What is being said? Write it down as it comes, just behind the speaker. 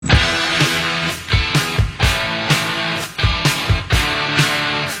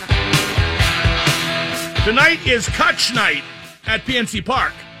Tonight is Kutch night at PNC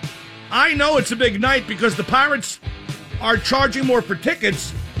Park. I know it's a big night because the Pirates are charging more for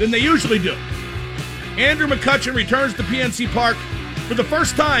tickets than they usually do. Andrew McCutchen returns to PNC Park for the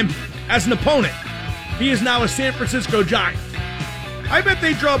first time as an opponent. He is now a San Francisco Giant. I bet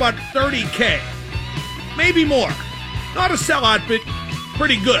they draw about 30K, maybe more. Not a sellout, but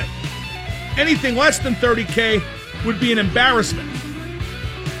pretty good. Anything less than 30K would be an embarrassment.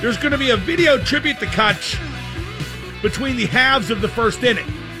 There's going to be a video tribute to Kutch between the halves of the first inning.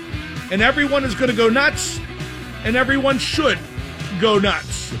 And everyone is going to go nuts, and everyone should go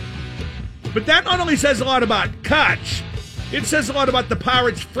nuts. But that not only says a lot about Kutch, it says a lot about the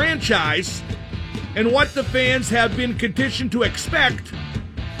Pirates franchise and what the fans have been conditioned to expect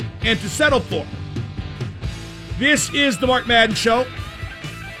and to settle for. This is the Mark Madden Show.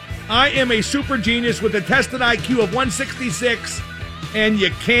 I am a super genius with a tested IQ of 166, and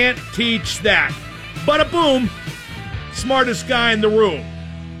you can't teach that. Bada boom, smartest guy in the room.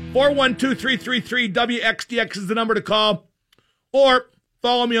 412-333-WXDX is the number to call, or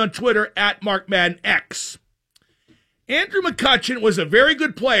follow me on Twitter at MarkMaddenX. Andrew McCutchen was a very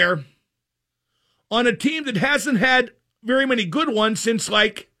good player on a team that hasn't had very many good ones since,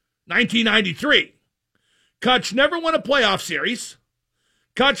 1993. Kutch never won a playoff series.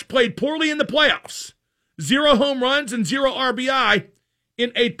 Kutch played poorly in the playoffs. 0 home runs and 0 RBI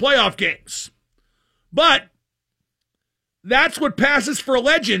in 8 playoff games. But that's what passes for a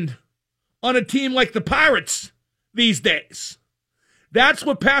legend on a team like the Pirates these days. That's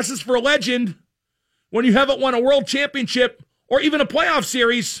what passes for a legend when you haven't won a world championship or even a playoff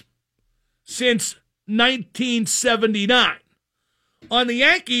series since 1979. On the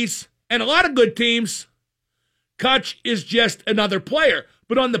Yankees and a lot of good teams, Kutch is just another player.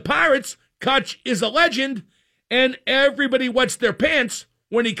 But on the Pirates, Kutch is a legend, and everybody wets their pants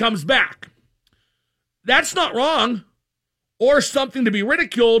when he comes back. That's not wrong or something to be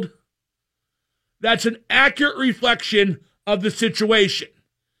ridiculed. That's an accurate reflection of the situation.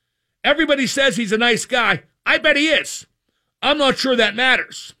 Everybody says he's a nice guy. I bet he is. I'm not sure that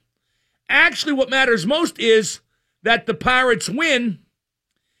matters. Actually, what matters most is that the Pirates win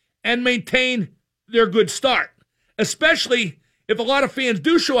and maintain their good start, especially if a lot of fans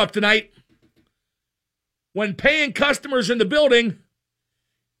do show up tonight. When paying customers in the building,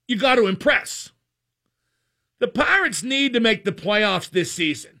 you got to impress. The Pirates need to make the playoffs this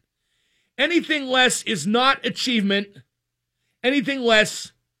season. Anything less is not achievement. Anything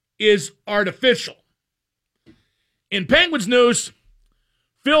less is artificial. In Penguins news,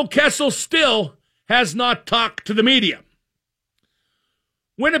 Phil Kessel still has not talked to the media.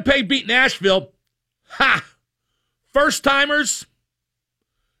 Winnipeg beat Nashville. Ha! First-timers,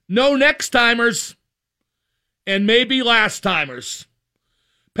 no next-timers, and maybe last-timers.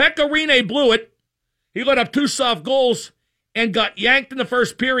 Pekka Rinne blew it. He let up 2 soft goals and got yanked in the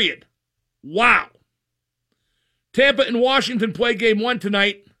first period. Wow. Tampa and Washington play game 1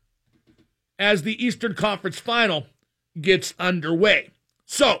 tonight as the Eastern Conference Final gets underway.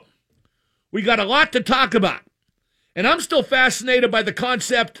 So, we got a lot to talk about. And I'm still fascinated by the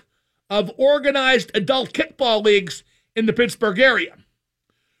concept of organized adult kickball leagues in the Pittsburgh area,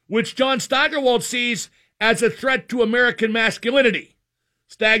 which John Steigerwald sees as a threat to American masculinity.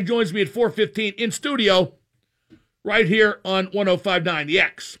 Stag joins me at 4:15 in studio, right here on 105.9 The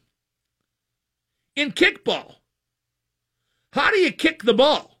X. In kickball, how do you kick the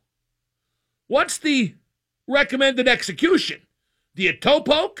ball? What's the recommended execution? Do you toe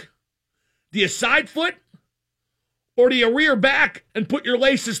poke? Do you side foot? Or do you rear back and put your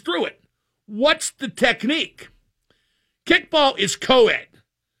laces through it? What's the technique? Kickball is co-ed.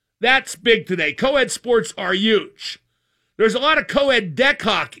 That's big today. Co-ed sports are huge. There's a lot of co-ed deck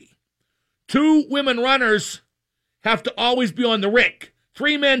hockey. 2 women runners have to always be on the rink.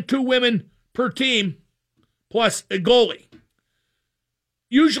 3 men, 2 women per team, plus a goalie.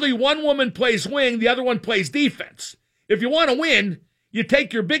 Usually 1 woman plays wing, the other one plays defense. If you want to win, you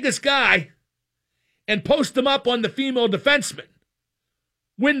take your biggest guy and post them up on the female defenseman.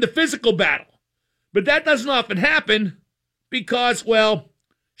 Win the physical battle. But that doesn't often happen because, well,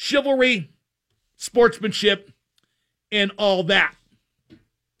 chivalry, sportsmanship, and all that.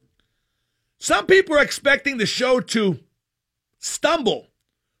 Some people are expecting the show to stumble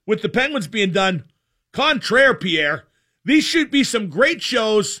with the Penguins being done. Contraire, Pierre. These should be some great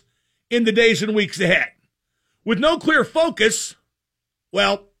shows in the days and weeks ahead. With no clear focus,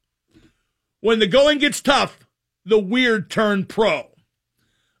 well, when the going gets tough, the weird turn pro.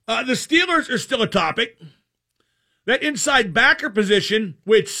 The Steelers are still a topic. That inside backer position,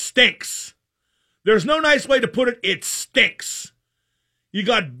 which stinks. There's no nice way to put it. It stinks. You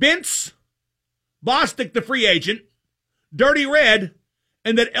got Bintz, Bostic, the free agent, Dirty Red,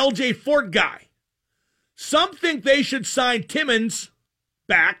 and that LJ Fort guy. Some think they should sign Timmons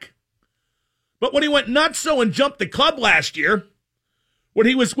back, but when he went nutso and jumped the club last year, when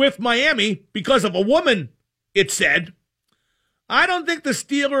he was with Miami because of a woman, it said, I don't think the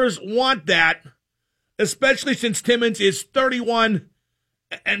Steelers want that, especially since Timmons is 31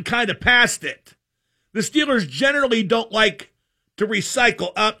 and kind of past it. The Steelers generally don't like to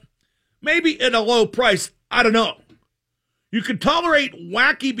recycle up, maybe at a low price. I don't know. You can tolerate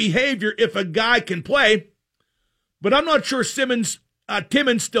wacky behavior if a guy can play, but I'm not sure Timmons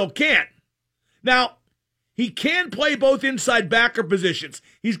still can. Now, he can play both inside backer positions.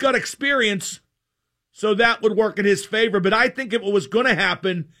 He's got experience, so that would work in his favor. But I think if it was going to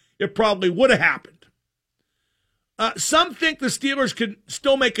happen, it probably would have happened. Some think the Steelers could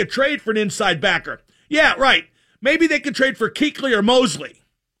still make a trade for an inside backer. Yeah, right. Maybe they could trade for Kuechly or Mosley.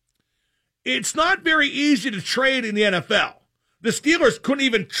 It's not very easy to trade in the NFL. The Steelers couldn't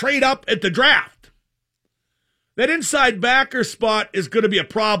even trade up at the draft. That inside backer spot is going to be a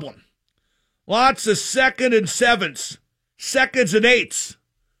problem. Lots of second and sevens, seconds and eights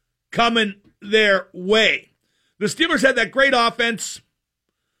coming their way. The Steelers had that great offense,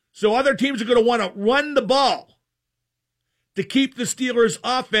 so other teams are going to want to run the ball to keep the Steelers'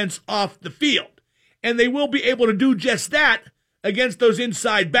 offense off the field. And they will be able to do just that against those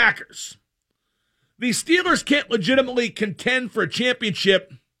inside backers. The Steelers can't legitimately contend for a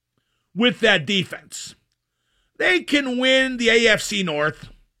championship with that defense. They can win the AFC North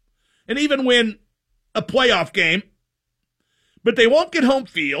and even win a playoff game, but they won't get home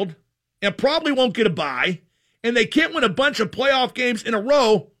field and probably won't get a bye, and they can't win a bunch of playoff games in a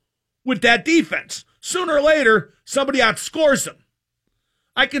row with that defense. Sooner or later, somebody outscores them.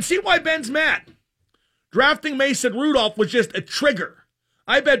 I can see why Ben's mad. Drafting Mason Rudolph was just a trigger.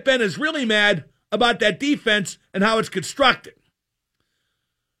 I bet Ben is really mad about that defense and how it's constructed.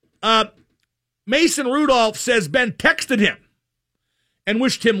 Mason Rudolph says Ben texted him and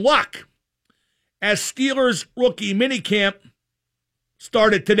wished him luck as Steelers rookie minicamp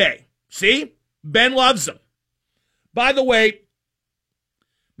started today. See? Ben loves him. By the way,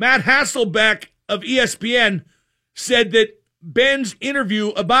 Matt Hasselbeck of ESPN said that Ben's interview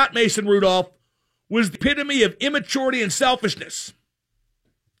about Mason Rudolph was the epitome of immaturity and selfishness.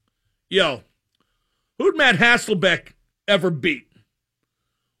 Yo, who'd Matt Hasselbeck ever beat?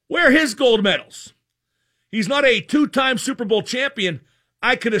 Where are his gold medals? He's not a two-time Super Bowl champion.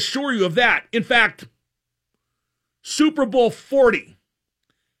 I can assure you of that. In fact, Super Bowl 40.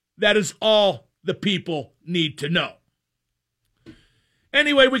 That is all the people need to know.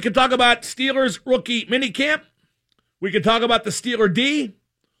 Anyway, we can talk about Steelers rookie minicamp. We can talk about the Steeler D.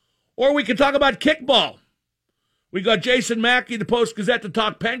 Or we can talk about kickball. We got Jason Mackey, the Post-Gazette, to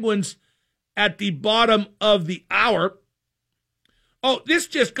talk Penguins at the bottom of the hour. Oh, this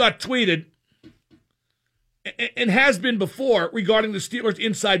just got tweeted and has been before regarding the Steelers'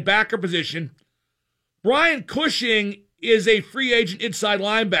 inside backer position. Brian Cushing is a free agent inside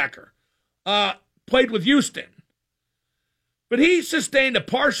linebacker. Played with Houston. But he sustained a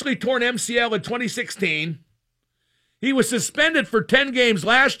partially torn MCL in 2016. He was suspended for 10 games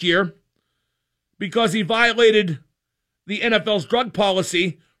last year because he violated the NFL's drug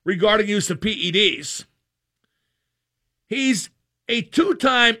policy regarding use of PEDs. He's a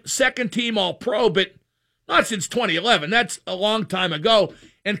two-time second-team All-Pro, but not since 2011. That's a long time ago.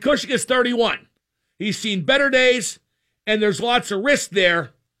 And Cushing is 31. He's seen better days, and there's lots of risk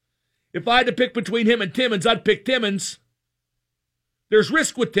there. If I had to pick between him and Timmons, I'd pick Timmons. There's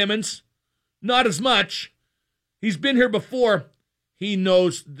risk with Timmons, not as much. He's been here before. He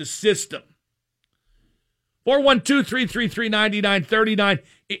knows the system. 412-333-9939.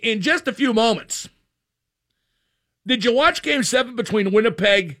 In just a few moments, did you watch Game 7 between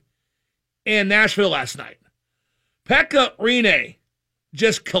Winnipeg and Nashville last night? Pekka Rinne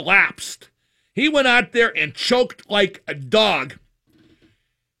just collapsed. He went out there and choked like a dog.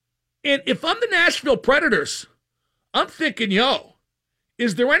 And if I'm the Nashville Predators, I'm thinking,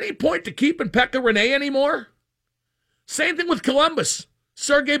 is there any point to keeping Pekka Rinne anymore? Same thing with Columbus,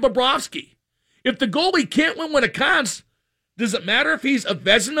 Sergei Bobrovsky. If the goalie can't win when it counts, does it matter if he's a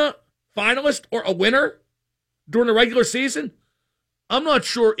Vezina finalist or a winner during the regular season? I'm not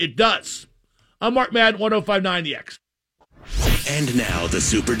sure it does. I'm Mark Madden, 105.9 The X. And now the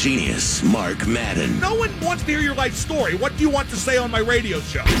super genius, Mark Madden. No one wants to hear your life story. What do you want to say on my radio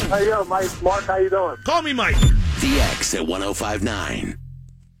show? Hey, yo, Mike. Mark, how you doing? Call me Mike. The X at 105.9.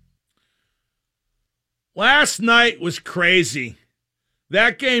 Last night was crazy.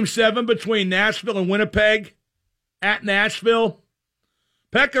 That Game 7 between Nashville and Winnipeg at Nashville.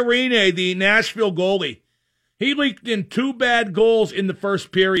 Pekka Rinne, the Nashville goalie, he leaked in 2 bad goals in the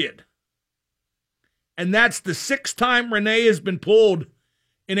first period. And that's the 6th time Rinne has been pulled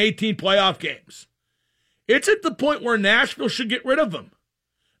in 18 playoff games. It's at the point where Nashville should get rid of him.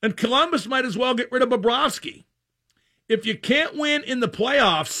 And Columbus might as well get rid of Bobrovsky. If you can't win in the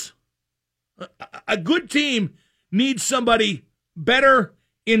playoffs, a good team needs somebody better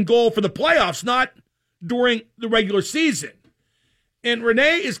in goal for the playoffs, not during the regular season. And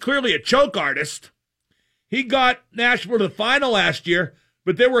Rinne is clearly a choke artist. He got Nashville to the final last year,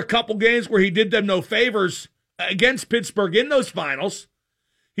 but there were a couple games where he did them no favors against Pittsburgh in those finals.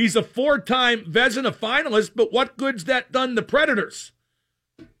 He's a 4-time Vezina finalist, but what good's that done the Predators?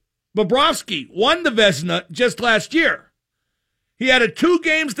 Bobrovsky won the Vezina just last year. He had a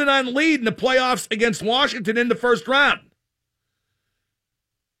 2-0 lead in the playoffs against Washington in the first round.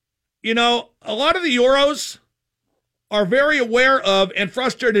 You know, a lot of the Euros are very aware of and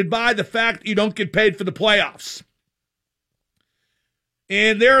frustrated by the fact you don't get paid for the playoffs.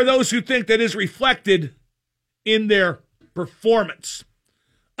 And there are those who think that is reflected in their performance.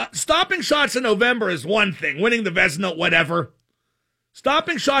 Stopping shots in November is one thing, winning the Vezina, whatever.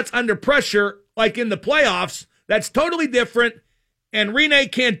 Stopping shots under pressure, like in the playoffs, that's totally different, and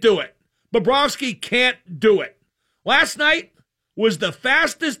Rinne can't do it. Bobrovsky can't do it. Last night was the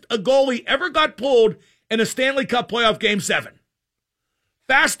fastest a goalie ever got pulled in a Stanley Cup playoff Game 7.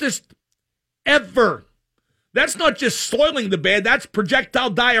 Fastest ever. That's not just soiling the bed, that's projectile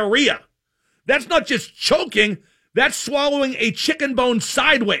diarrhea. That's not just choking, that's swallowing a chicken bone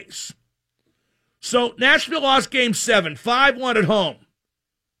sideways. So Nashville lost Game 7, 5-1 at home.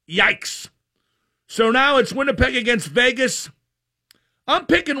 Yikes. So now it's Winnipeg against Vegas. I'm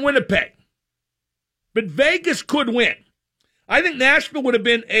picking Winnipeg. But Vegas could win. I think Nashville would have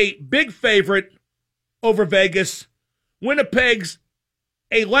been a big favorite over Vegas. Winnipeg's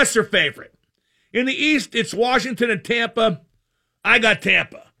a lesser favorite. In the East, it's Washington and Tampa. I got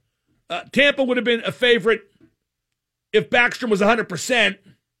Tampa. Tampa would have been a favorite if Backstrom was 100%.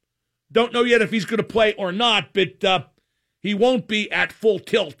 Don't know yet if he's going to play or not, but he won't be at full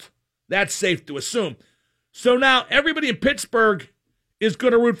tilt. That's safe to assume. So now everybody in Pittsburgh is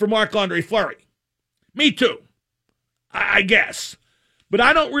going to root for Marc-Andre Fleury. Me too, I guess. But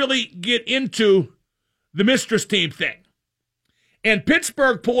I don't really get into the mistress team thing. And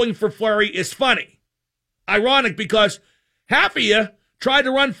Pittsburgh pulling for Fleury is funny. Ironic because half of you tried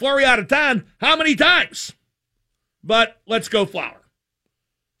to run Fleury out of town how many times? But let's go Flower.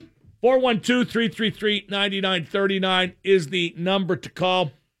 412-333-9939 is the number to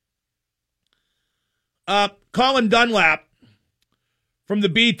call. Colin Dunlap from the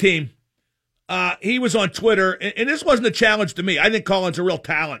B team, he was on Twitter, and this wasn't a challenge to me. I think Colin's a real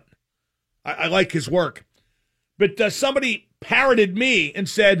talent. I like his work. But somebody parroted me and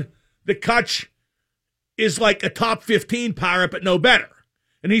said the Kutch is like a top 15 pirate, but no better.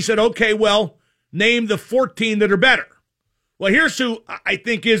 And he said, okay, well, name the 14 that are better. Well, here's who I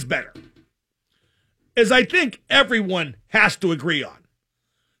think is better. As I think everyone has to agree on.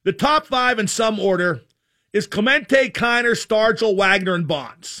 The top 5 in some order is Clemente, Kiner, Stargell, Wagner, and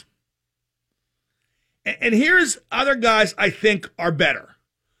Bonds. And here's other guys I think are better.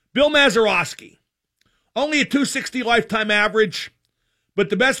 Bill Mazeroski, only a .260 lifetime average,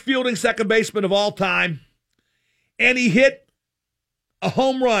 but the best fielding second baseman of all time. And he hit a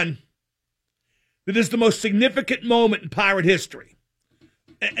home run that is the most significant moment in Pirate history.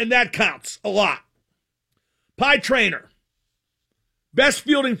 And that counts a lot. Pie Traynor, best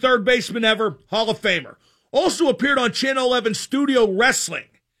fielding third baseman ever, Hall of Famer. Also appeared on Channel 11 Studio Wrestling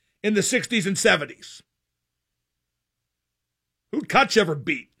in the 60s and 70s. Who'd Kutch ever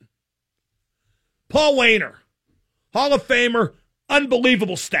beat? Paul Wainer, Hall of Famer,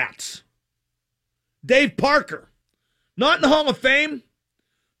 unbelievable stats. Dave Parker, not in the Hall of Fame,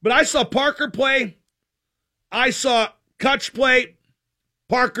 but I saw Parker play. I saw Kutch play.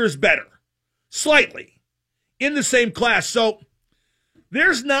 Parker's better. Slightly. In the same class. So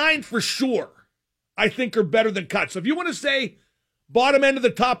there's 9 for sure I think are better than Kutch. So if you want to say bottom end of the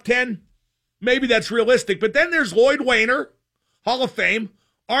top 10, maybe that's realistic. But then there's Lloyd Wainer, Hall of Fame.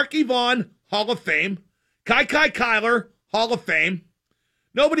 Archie Vaughn, Hall of Fame. Kai Kyler, Hall of Fame.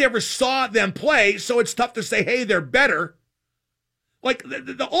 Nobody ever saw them play, so it's tough to say, hey, they're better. Like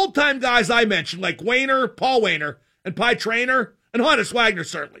the old-time guys I mentioned, like Wainer, Paul Wainer, and Pie Traynor, and Honus Wagner,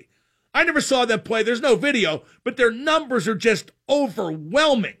 certainly. I never saw them play. There's no video, but their numbers are just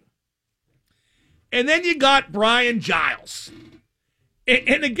overwhelming. And then you got Brian Giles.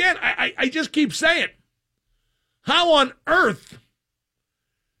 And again, I just keep saying, how on earth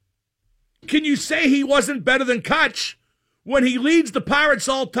can you say he wasn't better than Kutch when he leads the Pirates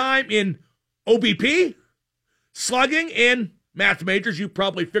all time in OBP, slugging, and math majors, you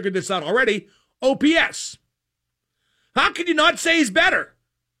probably figured this out already, OPS. How can you not say he's better?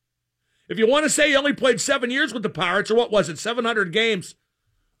 If you want to say he only played 7 years with the Pirates, or what was it, 700 games,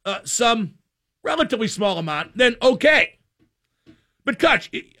 some relatively small amount, then okay. But, Kutch,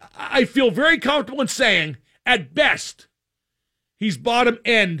 I feel very comfortable in saying, at best, he's bottom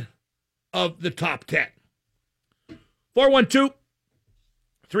end of the top 10.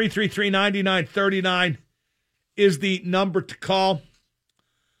 412-333-9939 is the number to call.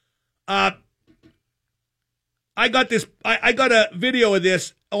 I got a video of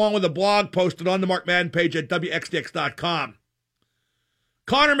this along with a blog posted on the Mark Madden page at WXDX.com.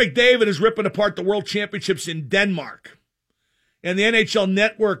 Connor McDavid is ripping apart the World Championships in Denmark. And the NHL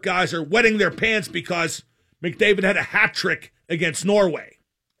Network guys are wetting their pants because McDavid had a hat trick against Norway.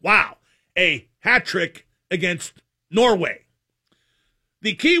 Wow. A hat trick against Norway.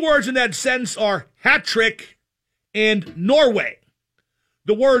 The key words in that sentence are hat trick and Norway.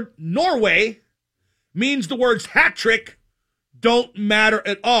 The word Norway means the words hat trick don't matter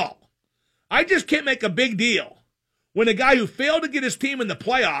at all. I just can't make a big deal when a guy who failed to get his team in the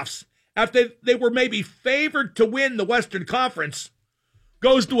playoffs after they were maybe favored to win the Western Conference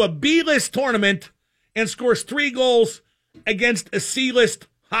goes to a B-list tournament and scores 3 goals against a C-list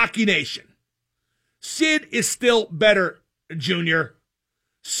hockey nation. Sid is still better, Junior.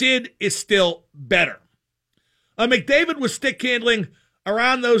 Sid is still better. McDavid was stick handling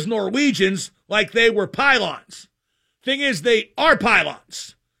around those Norwegians like they were pylons. Thing is, they are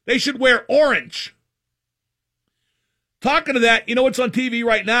pylons. They should wear orange. Talking to that, you know what's on TV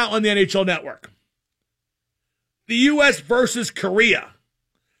right now on the NHL Network? The U.S. versus Korea.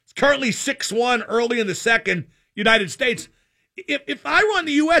 It's currently 6-1 early in the second, United States. If I were on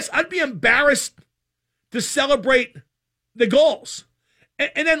the U.S., I'd be embarrassed to celebrate the goals.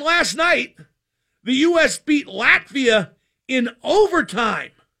 And then last night, the U.S. beat Latvia in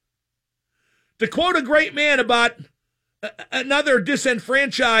overtime. To quote a great man about another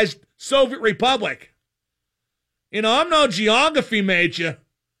disenfranchised Soviet republic, you know, I'm no geography major,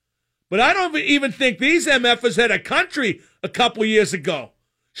 but I don't even think these MFers had a country a couple years ago.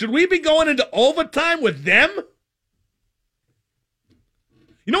 Should we be going into overtime with them?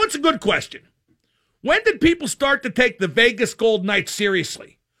 You know, it's a good question. When did people start to take the Vegas Golden Knights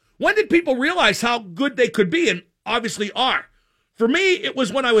seriously? When did people realize how good they could be, and obviously are? For me, it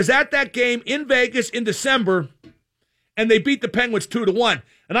was when I was at that game in Vegas in December, and they beat the Penguins 2-1.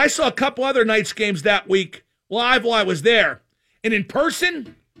 And I saw a couple other Knights games that week live while I was there. And in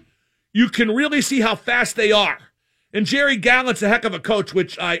person, you can really see how fast they are. And Jerry Gallant's a heck of a coach,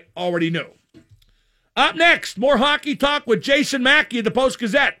 which I already knew. Up next, more hockey talk with Jason Mackey of the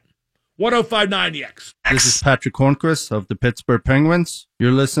Post-Gazette. 105.9 The X. This is Patrick Hornquist of the Pittsburgh Penguins.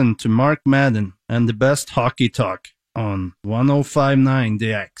 You're listening to Mark Madden and the best hockey talk on 105.9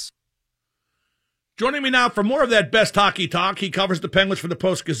 The X. Joining me now for more of that best hockey talk, he covers the Penguins for the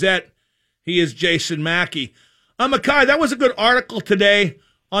Post-Gazette. He is Jason Mackey. Mackay, that was a good article today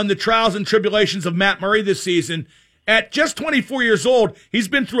on the trials and tribulations of Matt Murray this season. At just 24 years old, he's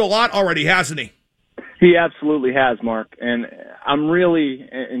been through a lot already, hasn't he? He absolutely has, Mark. And I'm really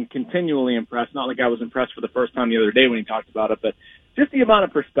and continually impressed. Not like I was impressed for the first time the other day when he talked about it, but just the amount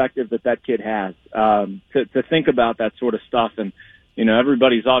of perspective that kid has to think about that sort of stuff. And, you know,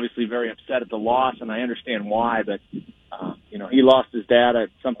 everybody's obviously very upset at the loss, and I understand why, but, you know, he lost his dad.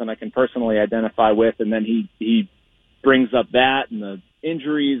 It's something I can personally identify with. And then he brings up that and the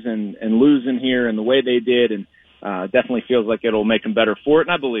injuries and losing here and the way they did. And, definitely feels like it'll make him better for it,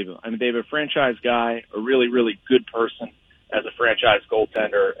 and I believe him. I mean, David, a franchise guy, a really, really good person as a franchise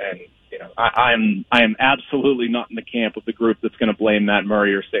goaltender, and you know, I am absolutely not in the camp of the group that's going to blame Matt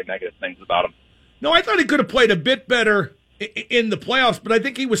Murray or say negative things about him. No, I thought he could have played a bit better in the playoffs, but I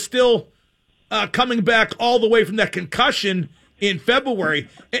think he was still coming back all the way from that concussion in February.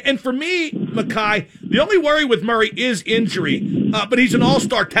 And for me, Mackay, the only worry with Murray is injury, but he's an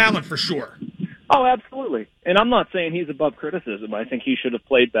all-star talent for sure. Oh, absolutely. And I'm not saying he's above criticism. I think he should have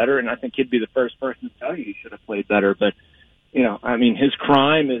played better, and I think he'd be the first person to tell you he should have played better. But, you know, I mean, his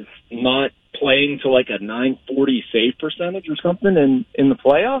crime is not playing to like a .940 save percentage or something in the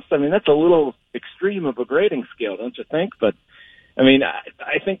playoffs. I mean, that's a little extreme of a grading scale, don't you think? But, I mean,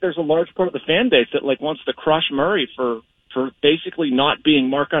 I think there's a large part of the fan base that, like, wants to crush Murray for basically not being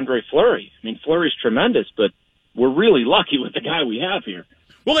Marc-Andre Fleury. I mean, Fleury's tremendous, but we're really lucky with the guy we have here.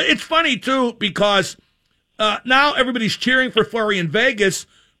 Well, it's funny, too, because now everybody's cheering for Fleury in Vegas,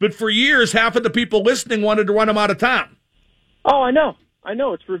 but for years, half of the people listening wanted to run him out of town. Oh, I know.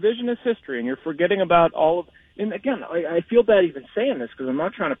 It's revisionist history, and you're forgetting about all of and again, I feel bad even saying this because I'm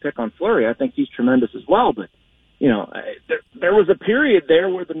not trying to pick on Fleury. I think he's tremendous as well, but there was a period there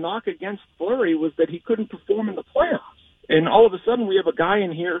where the knock against Fleury was that he couldn't perform in the playoffs. And all of a sudden we have a guy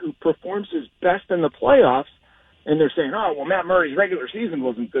in here who performs his best in the playoffs, and they're saying, oh, well, Matt Murray's regular season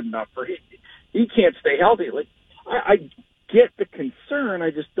wasn't good enough for him. He can't stay healthy. Like, I get the concern,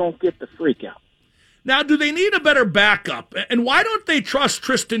 I just don't get the freak out. Now, do they need a better backup? And why don't they trust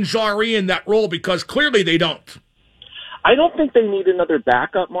Tristan Jarry in that role? Because clearly they don't. I don't think they need another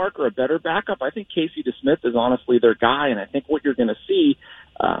backup, Mark, or a better backup. I think Casey DeSmith is honestly their guy, and I think what you're going to see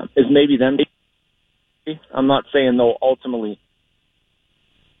is maybe them. I'm not saying they'll ultimately.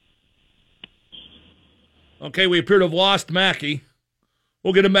 Okay, we appear to have lost Mackey.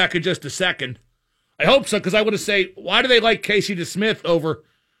 We'll get him back in just a second. I hope so, because I want to say, why do they like Casey DeSmith over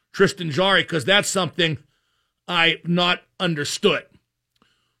Tristan Jarry? Because that's something I've not understood.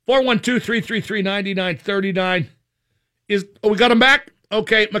 412-333-9939. We got him back?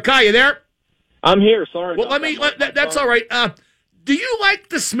 Okay, Mackay, you there? I'm here, sorry. Well, that's all right. Do you like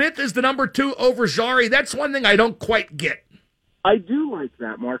DeSmith as the number 2 over Jarry? That's one thing I don't quite get. I do like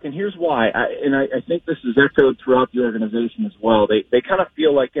that, Mark, and here's why. I think this is echoed throughout the organization as well. They kind of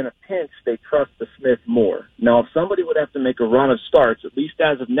feel like in a pinch they trust DeSmith more. Now, if somebody would have to make a run of starts, at least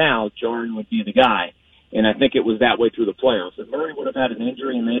as of now, Jarry would be the guy. And I think it was that way through the playoffs. If Murray would have had an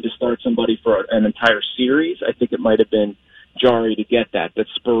injury and they had to start somebody for an entire series, I think it might have been Jarry to get that. But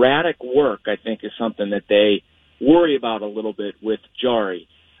sporadic work, I think, is something that they worry about a little bit with Jarry.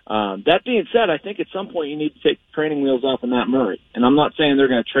 That being said, I think at some point you need to take training wheels off of Matt Murray. And I'm not saying they're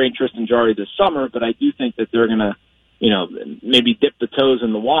going to trade Tristan Jarry this summer, but I do think that they're going to, maybe dip the toes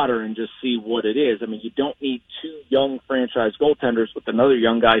in the water and just see what it is. I mean, you don't need 2 young franchise goaltenders with another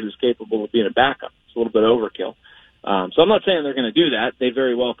young guy who's capable of being a backup. It's a little bit overkill. So I'm not saying they're going to do that. They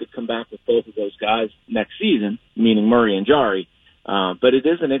very well could come back with both of those guys next season, meaning Murray and Jarry. But it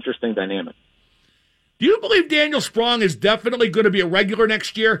is an interesting dynamic. Do you believe Daniel Sprong is definitely going to be a regular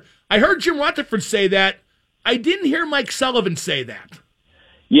next year? I heard Jim Rutherford say that. I didn't hear Mike Sullivan say that.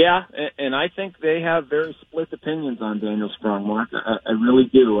 Yeah, and I think they have very split opinions on Daniel Sprong, Mark. I really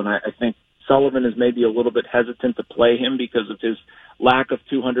do, and I think Sullivan is maybe a little bit hesitant to play him because of his lack of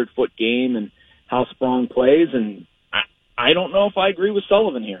 200-foot game and how Sprong plays, and I don't know if I agree with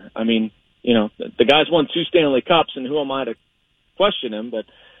Sullivan here. I mean, the guy's won 2 Stanley Cups, and who am I to question him, but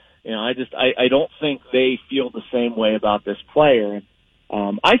I don't think they feel the same way about this player.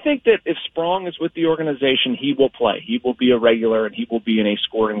 I think that if Sprong is with the organization, he will play. He will be a regular, and he will be in a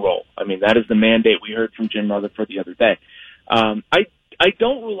scoring role. I mean, that is the mandate we heard from Jim Rutherford the other day. I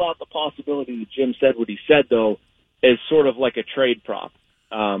don't rule out the possibility that Jim said what he said, though, as sort of like a trade prop,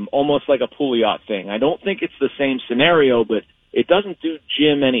 almost like a Pouliot thing. I don't think it's the same scenario, but it doesn't do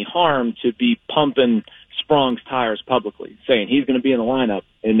Jim any harm to be pumping Sprong's tires publicly, saying he's going to be in the lineup,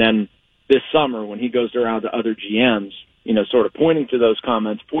 and then this summer when he goes around to other GMs, sort of pointing to those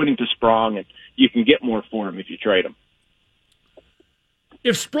comments, pointing to Sprong, and you can get more for him if you trade him.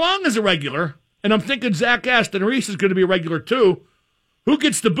 If Sprong is a regular, and I'm thinking Zach Aston Reese is going to be a regular too, who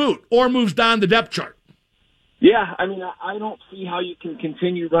gets the boot or moves down the depth chart? Yeah, I mean, I don't see how you can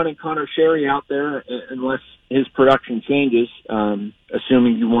continue running Connor Sherry out there unless his production changes,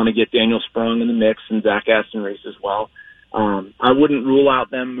 assuming you want to get Daniel Sprong in the mix and Zach Aston Reese as well. I wouldn't rule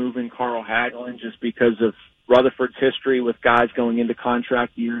out them moving Carl Hagelin just because of Rutherford's history with guys going into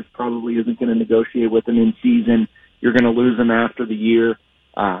contract years. Probably isn't going to negotiate with them in season. You're going to lose them after the year.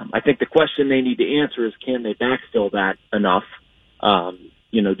 I think the question they need to answer is, can they backfill that enough?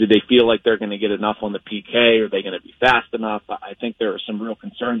 Do they feel like they're going to get enough on the PK? Are they going to be fast enough? I think there are some real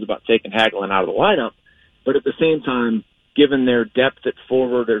concerns about taking Hagelin out of the lineup. But at the same time, given their depth at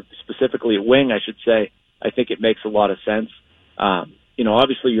forward, or specifically at wing, I should say, I think it makes a lot of sense.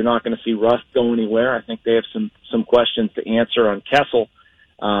 Obviously you're not going to see Rust go anywhere. I think they have some questions to answer on Kessel.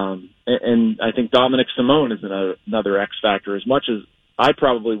 And I think Dominic Simone is another X factor. As much as I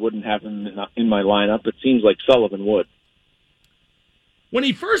probably wouldn't have him in my lineup, it seems like Sullivan would. When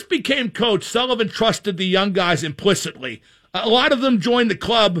he first became coach, Sullivan trusted the young guys implicitly. A lot of them joined the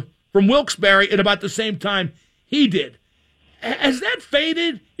club from Wilkes-Barre at about the same time he did. Has that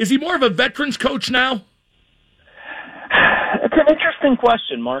faded? Is he more of a veterans coach now? It's an interesting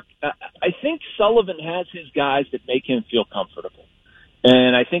question, Mark. I think Sullivan has his guys that make him feel comfortable.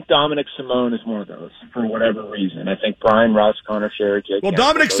 And I think Dominic Simone is one of those for whatever reason. I think Brian Rust, Connor Sherry, Jake Well,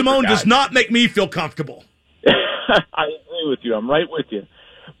 Dominic Simone does not make me feel comfortable. I agree with you. I'm right with you.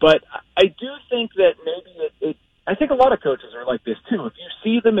 But I do think that maybe I think a lot of coaches are like this too. If you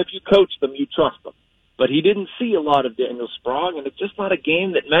see them, if you coach them, you trust them. But he didn't see a lot of Daniel Sprong, and it's just not a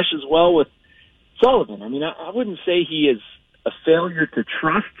game that meshes well with Sullivan. I mean, I wouldn't say he is a failure to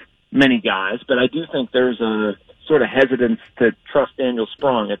trust many guys, but I do think there's a sort of hesitance to trust Daniel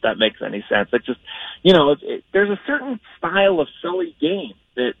Sprong, if that makes any sense. It just, there's a certain style of Sully game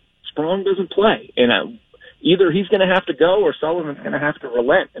that Sprong doesn't play. And either he's going to have to go or Sullivan's going to have to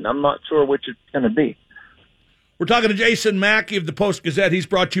relent, and I'm not sure which it's going to be. We're talking to Jason Mackey of the Post-Gazette. He's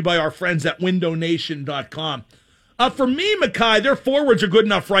brought to you by our friends at windownation.com. For me, Mackay, their forwards are good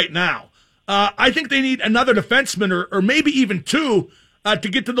enough right now. I think they need another defenseman or maybe even two to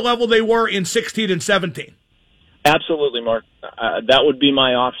get to the level they were in 16 and 17. Absolutely, Mark. That would be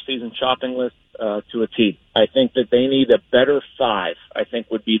my off-season shopping list to a T. I think that they need a better five, I think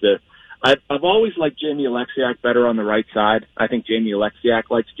would be I've always liked Jamie Alexiak better on the right side. I think Jamie Alexiak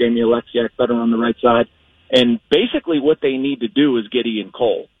likes Jamie Alexiak better on the right side. And basically what they need to do is get Ian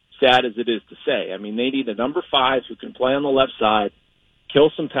Cole, sad as it is to say. I mean, they need a number 5 who can play on the left side,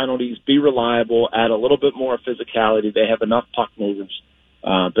 kill some penalties, be reliable, add a little bit more physicality. They have enough puck movers.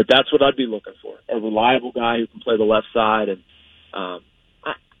 But that's what I'd be looking for, a reliable guy who can play the left side. And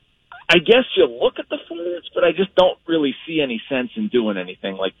I guess you look at the forwards, but I just don't really see any sense in doing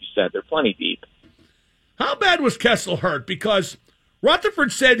anything. Like you said, they're plenty deep. How bad was Kessel hurt? Because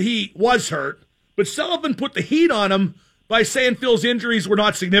Rutherford said he was hurt, but Sullivan put the heat on him by saying Phil's injuries were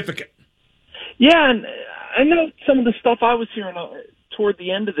not significant. Yeah, and I know some of the stuff I was hearing toward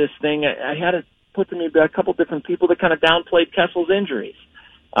the end of this thing, I had it put to me by a couple different people that kind of downplayed Kessel's injuries.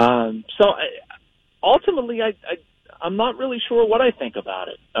 Ultimately, I'm not really sure what I think about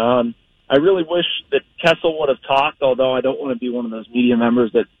it. I really wish that Kessel would have talked, although I don't want to be one of those media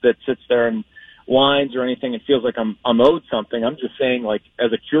members that sits there and whines or anything and feels like I'm owed something. I'm just saying, like,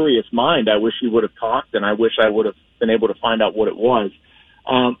 as a curious mind, I wish he would have talked, and I wish I would have been able to find out what it was.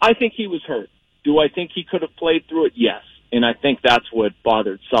 I think he was hurt. Do I think he could have played through it? Yes. And I think that's what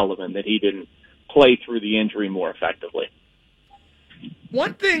bothered Sullivan, that he didn't play through the injury more effectively.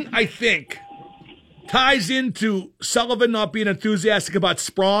 One thing I think ties into Sullivan not being enthusiastic about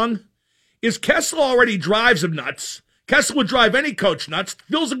Sprong is Kessel already drives him nuts. Kessel would drive any coach nuts.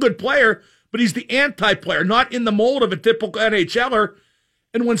 Phil's a good player, but he's the anti-player, not in the mold of a typical NHLer.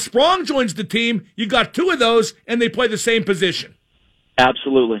 And when Sprong joins the team, you got two of those, and they play the same position.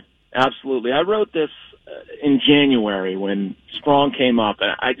 Absolutely. Absolutely. I wrote this in January when Sprong came up,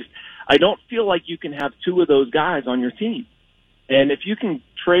 and I don't feel like you can have two of those guys on your team. And if you can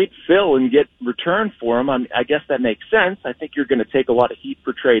trade Phil and get return for him, I guess that makes sense. I think you're going to take a lot of heat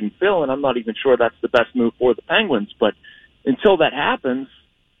for trading Phil, and I'm not even sure that's the best move for the Penguins. But until that happens,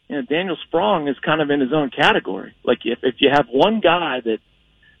 Daniel Sprong is kind of in his own category. Like, if you have one guy that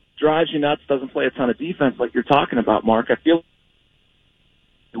drives you nuts, doesn't play a ton of defense like you're talking about, Mark, I feel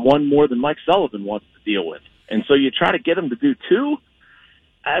one more than Mike Sullivan wants to deal with. And so you try to get him to do two,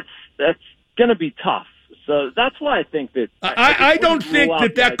 that's going to be tough. So that's why I think that I don't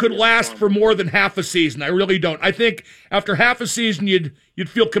think that could last for more than half a season. I really don't. I think after half a season, you'd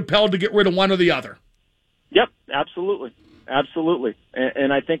feel compelled to get rid of one or the other. Yep, absolutely, absolutely.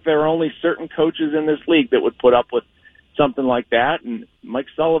 And I think there are only certain coaches in this league that would put up with something like that, and Mike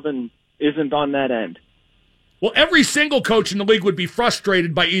Sullivan isn't on that end. Well, every single coach in the league would be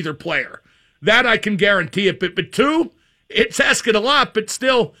frustrated by either player. That I can guarantee it. But two, it's asking a lot, but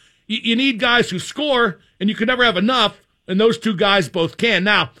still, you need guys who score, and you can never have enough, and those two guys both can.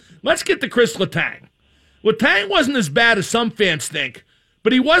 Now, let's get to Chris Letang. Letang wasn't as bad as some fans think,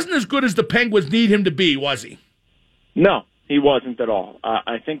 but he wasn't as good as the Penguins need him to be, was he? No, he wasn't at all.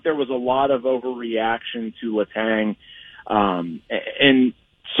 I think there was a lot of overreaction to Letang, and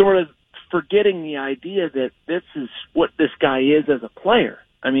sort of forgetting the idea that this is what this guy is as a player.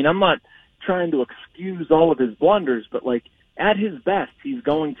 I mean, I'm not trying to excuse all of his blunders, but like, at his best, he's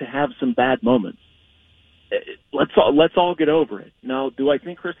going to have some bad moments. Let's all get over it. Now, do I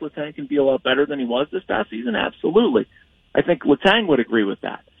think Chris Letang can be a lot better than he was this past season? Absolutely. I think Letang would agree with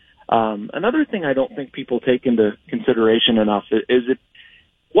that. Another thing I don't think people take into consideration enough is it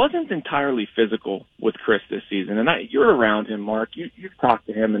wasn't entirely physical with Chris this season. And you're around him, Mark. You've talked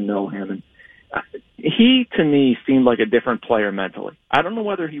to him and know him. And he, to me, seemed like a different player mentally. I don't know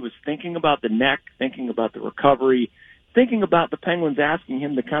whether he was thinking about the neck, thinking about the recovery, thinking about the Penguins asking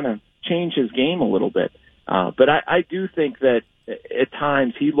him to kind of change his game a little bit. But I do think that at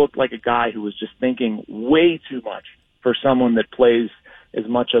times he looked like a guy who was just thinking way too much for someone that plays as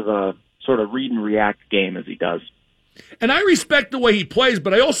much of a sort of read and react game as he does. And I respect the way he plays,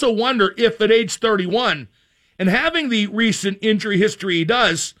 but I also wonder if at age 31 and having the recent injury history he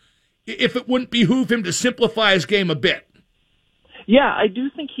does, if it wouldn't behoove him to simplify his game a bit. Yeah, I do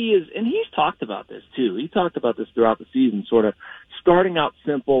think he is, and he's talked about this too. He talked about this throughout the season, sort of starting out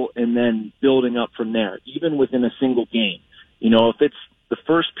simple and then building up from there, even within a single game. If it's the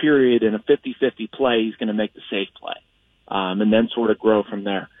first period in a 50-50 play, he's going to make the safe play, and then sort of grow from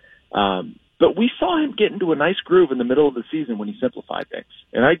there. But we saw him get into a nice groove in the middle of the season when he simplified things.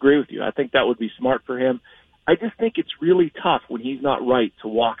 And I agree with you. I think that would be smart for him. I just think it's really tough when he's not right to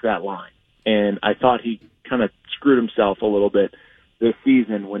walk that line. And I thought he kind of screwed himself a little bit this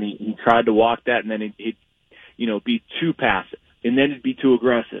season when he tried to walk that, and then he'd be too passive, and then it'd be too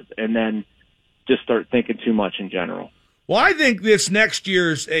aggressive, and then just start thinking too much in general. Well, I think this next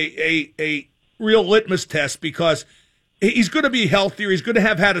year's a real litmus test because he's going to be healthier. He's going to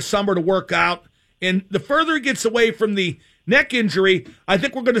have had a summer to work out. And the further he gets away from the neck injury, I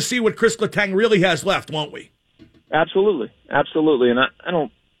think we're going to see what Chris Letang really has left, won't we? Absolutely. Absolutely. And I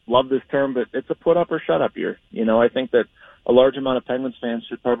don't love this term, but it's a put up or shut up year. I think that a large amount of Penguins fans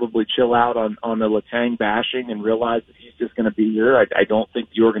should probably chill out on the Letang bashing and realize that he's just going to be here. I don't think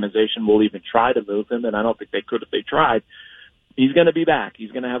the organization will even try to move him, and I don't think they could if they tried. He's going to be back.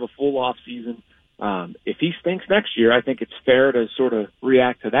 He's going to have a full off season. If he stinks next year, I think it's fair to sort of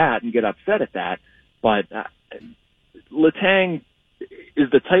react to that and get upset at that. But Letang is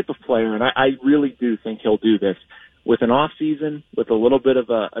the type of player, and I really do think he'll do this. With an off season, with a little bit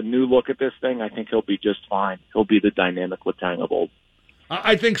of a new look at this thing, I think he'll be just fine. He'll be the dynamic Letang of old.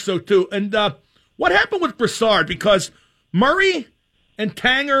 I think so, too. And what happened with Brassard? Because Murray and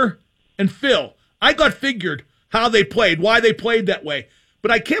Tanger and Phil, I got figured how they played, why they played that way. But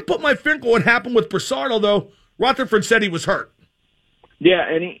I can't put my finger on what happened with Brassard, although Rutherford said he was hurt. Yeah,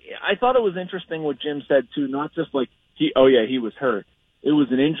 and I thought it was interesting what Jim said, too, not just like, he was hurt. It was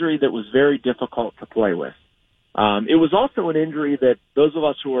an injury that was very difficult to play with. It was also an injury that those of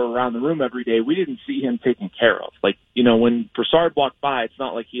us who were around the room every day, we didn't see him taken care of. Like, when Brassard walked by, it's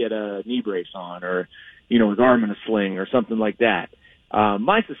not like he had a knee brace on or, his arm in a sling or something like that.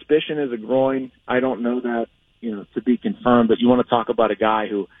 My suspicion is a groin. I don't know that, to be confirmed, but you want to talk about a guy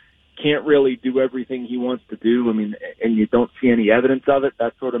who can't really do everything he wants to do. I mean, and you don't see any evidence of it.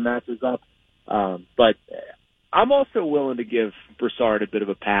 That sort of matches up. But I'm also willing to give Brassard a bit of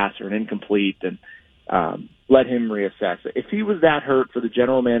a pass or an incomplete and let him reassess it. If he was that hurt, for the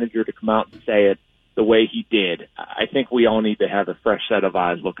general manager to come out and say it the way he did, I think we all need to have a fresh set of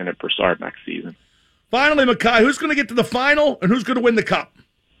eyes looking at Brassard next season. Finally, Mackay, who's going to get to the final and who's going to win the Cup?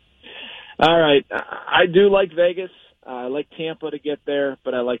 All right. I do like Vegas. I like Tampa to get there,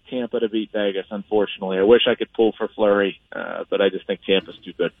 but I like Tampa to beat Vegas, unfortunately. I wish I could pull for Fleury, but I just think Tampa's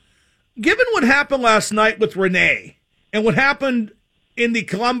too good. Given what happened last night with Rene and what happened in the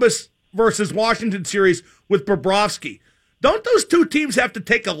Columbus versus Washington series with Bobrovsky, don't those two teams have to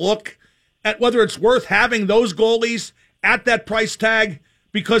take a look at whether it's worth having those goalies at that price tag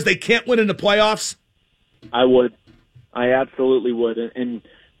because they can't win in the playoffs? I would. I absolutely would. And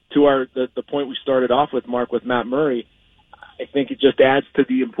to the point we started off with, Mark, with Matt Murray, I think it just adds to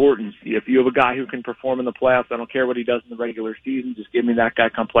the importance. If you have a guy who can perform in the playoffs, I don't care what he does in the regular season, just give me that guy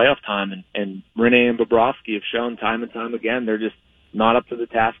come playoff time. And Rene and Bobrovsky have shown time and time again they're just not up to the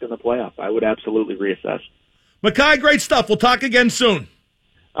task in the playoff. I would absolutely reassess. Mackay, great stuff. We'll talk again soon.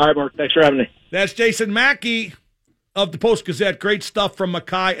 All right, Mark. Thanks for having me. That's Jason Mackey of the Post-Gazette. Great stuff from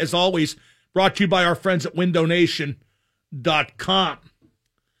Mackay, as always, brought to you by our friends at WindowNation.com.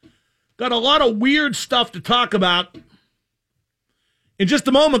 Got a lot of weird stuff to talk about. In just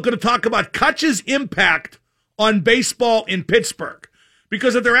a moment, going to talk about Kutch's impact on baseball in Pittsburgh.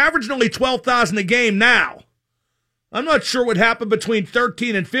 Because if they're averaging only 12,000 a game now, I'm not sure what happened between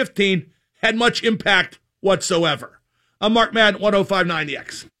 13 and 15 had much impact whatsoever. I'm Mark Madden, 105.9 The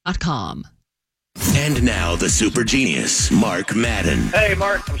X. .com. And now the super genius, Mark Madden. Hey,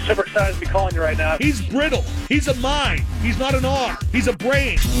 Mark, I'm super excited to be calling you right now. He's brittle. He's a mind. He's not an arm. He's a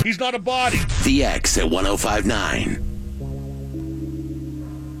brain. He's not a body. The X at 105.9.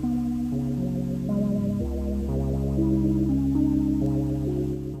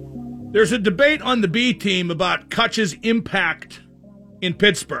 There's a debate on the B team about Kutch's impact in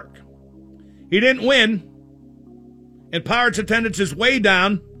Pittsburgh. He didn't win, and Pirates attendance is way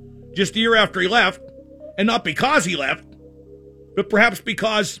down just a year after he left, and not because he left, but perhaps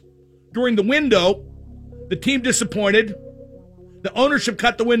because during the window, the team disappointed, the ownership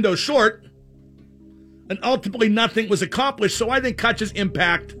cut the window short, and ultimately nothing was accomplished, so I think Kutch's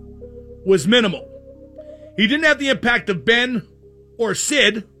impact was minimal. He didn't have the impact of Ben or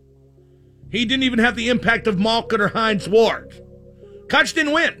Sid. He didn't even have the impact of Malkin or Hines Ward. Kutch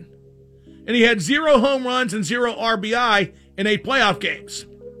didn't win. And he had 0 home runs and 0 RBI in 8 playoff games.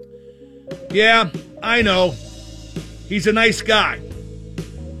 Yeah, I know. He's a nice guy.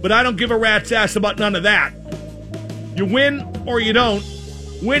 But I don't give a rat's ass about none of that. You win or you don't.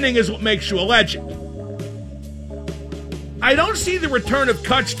 Winning is what makes you a legend. I don't see the return of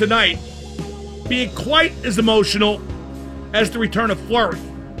Kutch tonight being quite as emotional as the return of Fleury,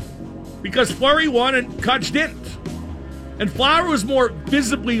 because Fleury won and Kutch didn't. And Flower was more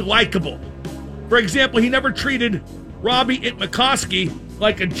visibly likable. For example, he never treated Robbie Itmakoski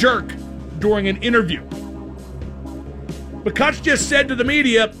like a jerk during an interview. But Kutch just said to the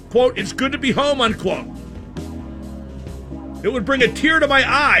media, quote, "It's good to be home," unquote. It would bring a tear to my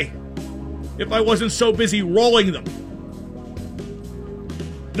eye if I wasn't so busy rolling them.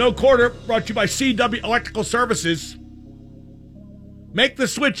 No Quarter brought to you by CW Electrical Services. Make the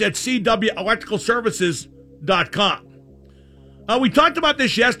switch at cwelectricalservices.com. We talked about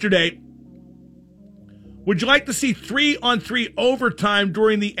this yesterday. Would you like to see 3-on-3 overtime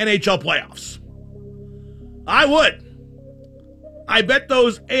during the NHL playoffs? I would. I bet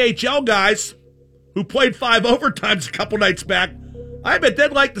those AHL guys who played 5 overtimes a couple nights back, I bet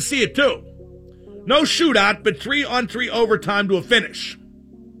they'd like to see it too. No shootout, but 3-on-3 overtime to a finish.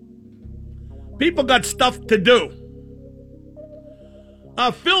 People got stuff to do.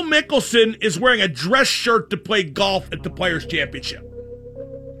 Phil Mickelson is wearing a dress shirt to play golf at the Players' Championship.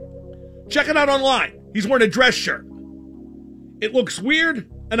 Check it out online. He's wearing a dress shirt. It looks weird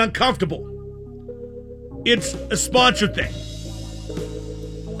and uncomfortable. It's a sponsor thing.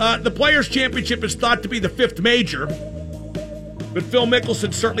 The Players' Championship is thought to be the 5th major, but Phil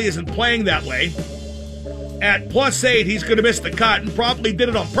Mickelson certainly isn't playing that way. At +8, he's going to miss the cut and probably did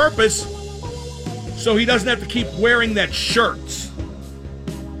it on purpose so he doesn't have to keep wearing that shirt.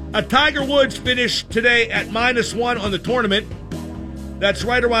 Tiger Woods finished today at -1 on the tournament. That's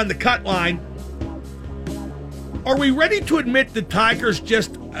right around the cut line. Are we ready to admit that Tiger's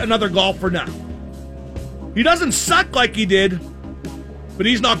just another golfer now? He doesn't suck like he did, but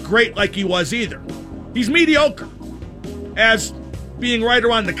he's not great like he was either. He's mediocre, as being right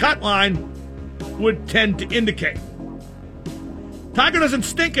around the cut line would tend to indicate. Tiger doesn't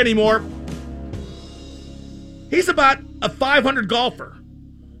stink anymore. He's about a 500 golfer.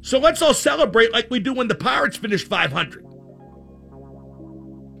 So let's all celebrate like we do when the Pirates finished 500.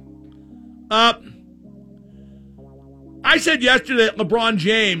 I said yesterday that LeBron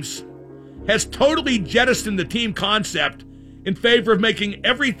James has totally jettisoned the team concept in favor of making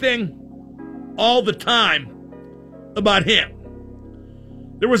everything all the time about him.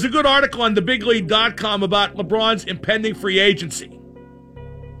 There was a good article on thebigleague.com about LeBron's impending free agency,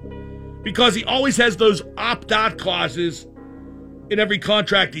 because he always has those opt-out clauses in every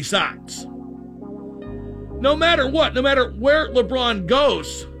contract he signs. No matter what, no matter where LeBron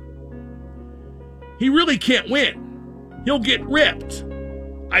goes, he really can't win. He'll get ripped.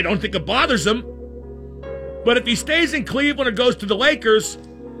 I don't think it bothers him. But if he stays in Cleveland or goes to the Lakers,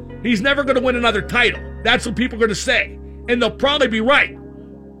 he's never going to win another title. That's what people are going to say. And they'll probably be right.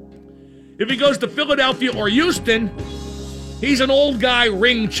 If he goes to Philadelphia or Houston, he's an old guy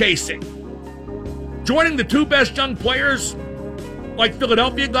ring chasing. Joining the 2 best young players like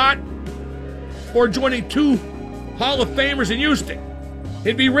Philadelphia got, or joining 2 Hall of Famers in Houston,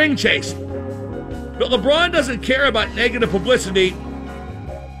 he'd be ring chasing. But LeBron doesn't care about negative publicity.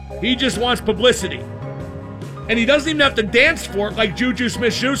 He just wants publicity. And he doesn't even have to dance for it like Juju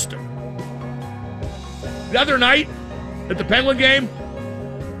Smith-Schuster. The other night, at the Penguin game,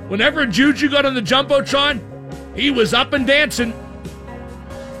 whenever Juju got on the Jumbotron, he was up and dancing.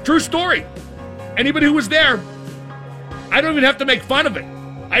 True story. Anybody who was there, I don't even have to make fun of it.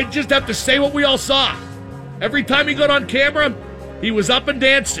 I just have to say what we all saw. Every time he got on camera, he was up and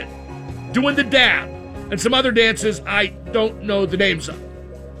dancing, doing the dab, and some other dances I don't know the names of.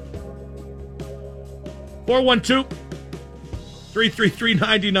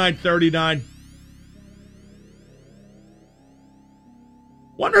 412-333-9939.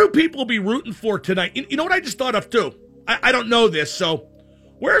 Wonder who people will be rooting for tonight. You know what I just thought of, too? I don't know this, so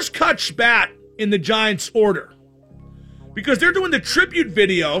where's Kutch's bat in the Giants' order? Because they're doing the tribute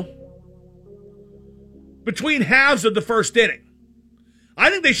video between halves of the first inning. I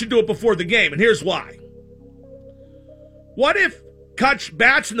think they should do it before the game, and here's why. What if Kutch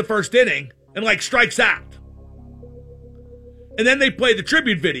bats in the first inning and, strikes out? And then they play the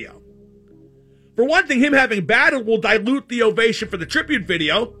tribute video. For one thing, him having batted will dilute the ovation for the tribute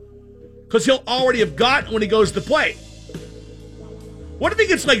video, because he'll already have gotten when he goes to play. What if he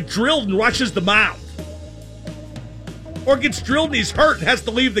gets, drilled and rushes the mound? Or gets drilled and he's hurt and has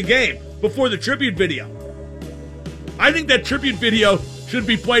to leave the game before the tribute video? I think that tribute video should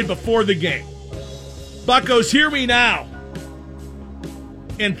be played before the game. Buccos, hear me now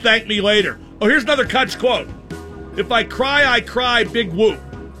and thank me later. Oh, here's another Kutch quote. If I cry, big whoop.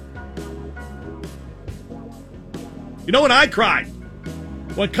 You know when I cried?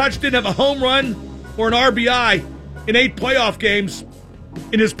 When Kutch didn't have a home run or an RBI in 8 playoff games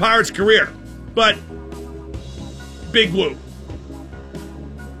in his Pirates career. But, big woo.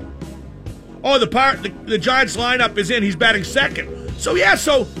 Oh, the Giants lineup is in. He's batting second. So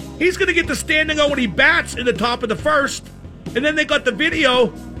he's going to get the standing O when he bats in the top of the first. And then they got the video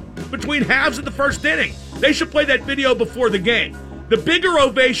between halves of the first inning. They should play that video before the game. The bigger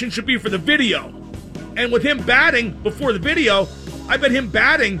ovation should be for the video. And with him batting before the video, I bet him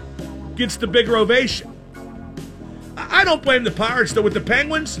batting gets the bigger ovation. I don't blame the Pirates, though. With the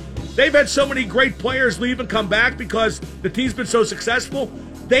Penguins, they've had so many great players leave and come back because the team's been so successful.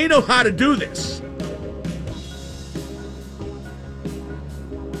 They know how to do this.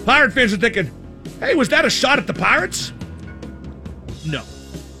 Pirate fans are thinking, hey, was that a shot at the Pirates? No.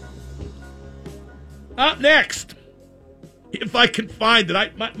 Up next, if I can find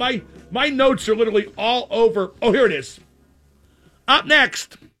it, my notes are literally all over. Oh, here it is. Up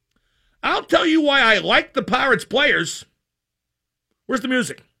next, I'll tell you why I like the Pirates players. Where's the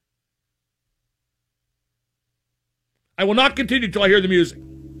music? I will not continue until I hear the music.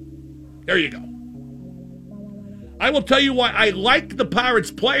 There you go. I will tell you why I like the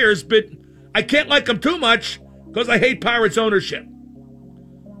Pirates players, but I can't like them too much because I hate Pirates ownership.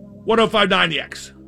 105.9 The X.